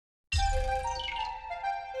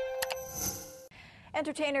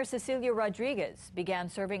Entertainer Cecilio Rodriguez began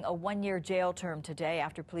serving a one-year jail term today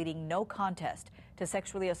after pleading no contest to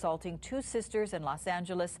sexually assaulting two sisters in Los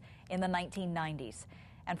Angeles in the 1990s.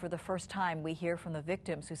 And for the first time, we hear from the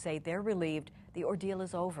victims who say they're relieved the ordeal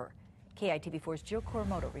is over. KITV4's Jill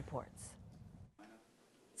Kuramoto reports.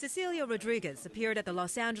 Cecilio Rodriguez appeared at the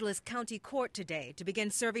Los Angeles County Court today to begin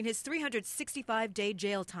serving his 365-day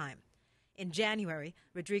jail time. In January,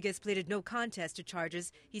 Rodriguez pleaded no contest to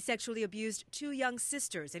charges he sexually abused two young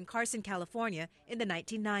sisters in Carson, California in the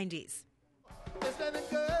 1990s.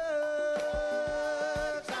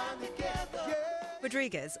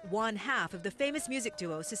 Rodriguez, one half of the famous music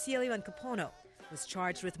duo Cecilio and Capono, was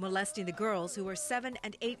charged with molesting the girls who were 7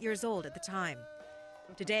 and 8 years old at the time.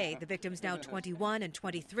 Today, the victims, now 21 and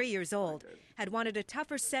 23 years old, had wanted a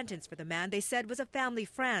tougher sentence for the man they said was a family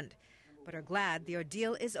friend, but are glad the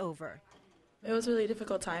ordeal is over. It was a really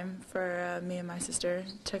difficult time for me and my sister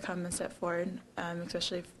to come and step forward,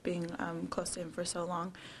 especially being close to him for so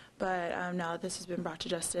long. But now that this has been brought to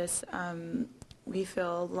justice, we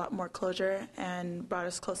feel a lot more closure and brought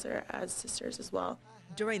us closer as sisters as well.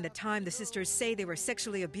 During the time the sisters say they were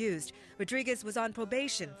sexually abused, Rodriguez was on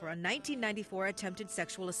probation for a 1994 attempted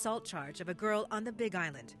sexual assault charge of a girl on the Big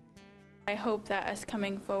Island. I hope that us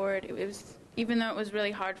coming forward, even though it was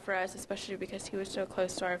really hard for us, especially because he was so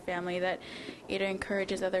close to our family, that it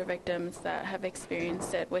encourages other victims that have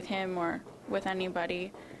experienced it with him or with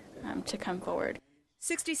anybody to come forward.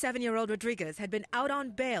 67-year-old Rodriguez had been out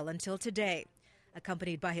on bail until today.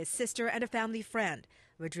 Accompanied by his sister and a family friend,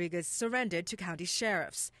 Rodriguez surrendered to county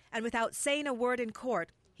sheriffs. And without saying a word in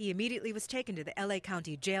court, he immediately was taken to the LA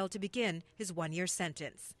County Jail to begin his one-year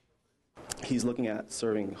sentence. He's looking at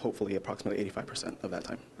serving, hopefully, approximately 85% of that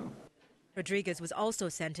time. Rodriguez was also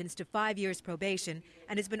sentenced to 5 years probation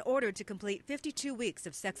and has been ordered to complete 52 weeks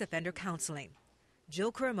of sex offender counseling.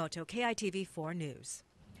 Jill Kuramoto, KITV4 News.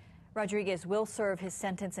 Rodriguez will serve his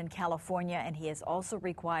sentence in California, and he is also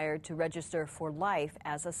required to register for life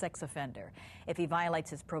as a sex offender. If he violates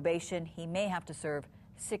his probation, he may have to serve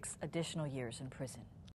 6 additional years in prison.